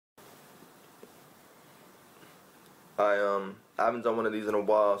I haven't done one of these in a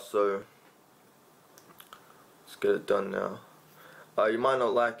while, so let's get it done now. You might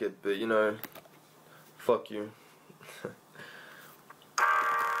not like it, but you know, fuck you.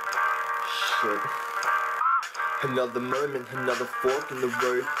 Shit. Another moment, another fork in the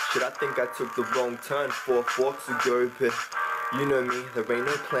road. Shit, I think I took the wrong turn 4 forks ago, but you know me, there ain't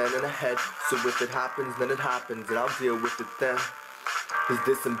no plan in ahead. So if it happens, then it happens, and I'll deal with it then. Is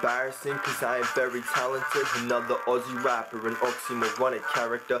this embarrassing? Cause I am very talented. Another Aussie rapper, an oxymoronic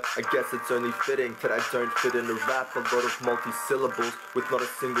character. I guess it's only fitting that I don't fit in a rap. A lot of multi-syllables with not a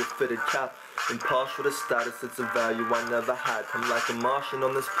single fitted cap. Impartial to status, it's a value I never had. I'm like a Martian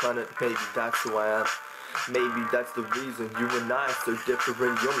on this planet, maybe that's who I am. Maybe that's the reason you and I are so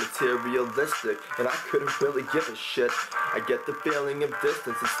different. You're materialistic, and I couldn't really give a shit. I get the feeling of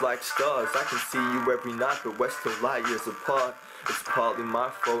distance, it's like stars. I can see you every night, but we're still light years apart. It's partly my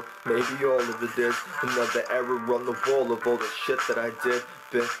fault, maybe all of it is. Another error on the wall of all the shit that I did.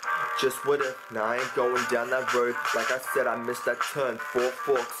 But just what if, now I ain't going down that road. Like I said, I missed that turn 4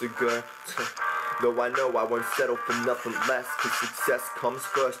 forks ago. Though I know I won't settle for nothing less, cause success comes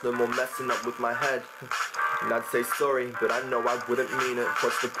first, no more messing up with my head. And I'd say sorry, but I know I wouldn't mean it.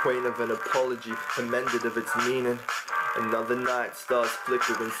 What's the point of an apology, amended of its meaning? Another night, stars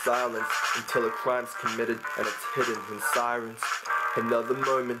flicker in silence, until a crime's committed and it's hidden in sirens. Another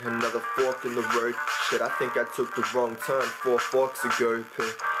moment, another fork in the road. Shit, I think I took the wrong turn 4 forks ago,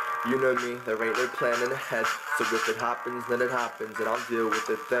 but you know me, there ain't no plan in ahead. So if it happens, then it happens, and I'll deal with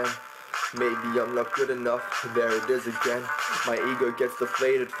it then. Maybe I'm not good enough, there it is again. My ego gets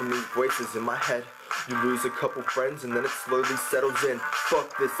deflated from these voices in my head. You lose a couple friends and then it slowly settles in.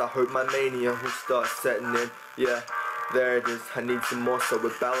 Fuck this, I hope my mania will start setting in. Yeah, there it is, I need some more so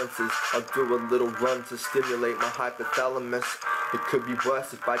it balances. I'll do a little run to stimulate my hypothalamus. It could be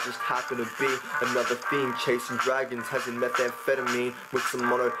worse if I just happen to be another fiend chasing dragons, having methamphetamine with some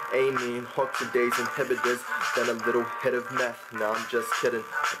monoamine, oxidase inhibitors, then a little hit of meth. Nah, I'm just kidding,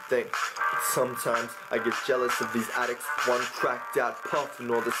 I think. But sometimes I get jealous of these addicts, one cracked out puff and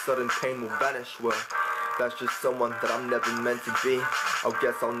all of a sudden pain will vanish. Well, that's just someone that I'm never meant to be. I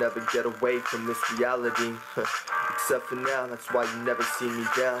guess I'll never get away from this reality. Except for now, that's why you never see me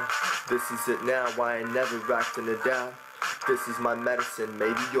down. This is it now, why I never acting it out. This is my medicine,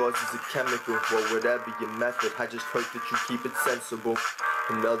 maybe yours is a chemical, or whatever your method, I just hope that you keep it sensible.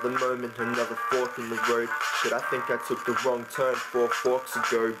 Another moment, another fork in the road. Shit, I think I took the wrong turn 4 forks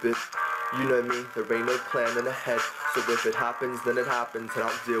ago, but you know me, there ain't no plan in ahead. So if it happens, then it happens, and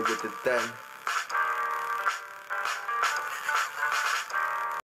I'll deal with it then.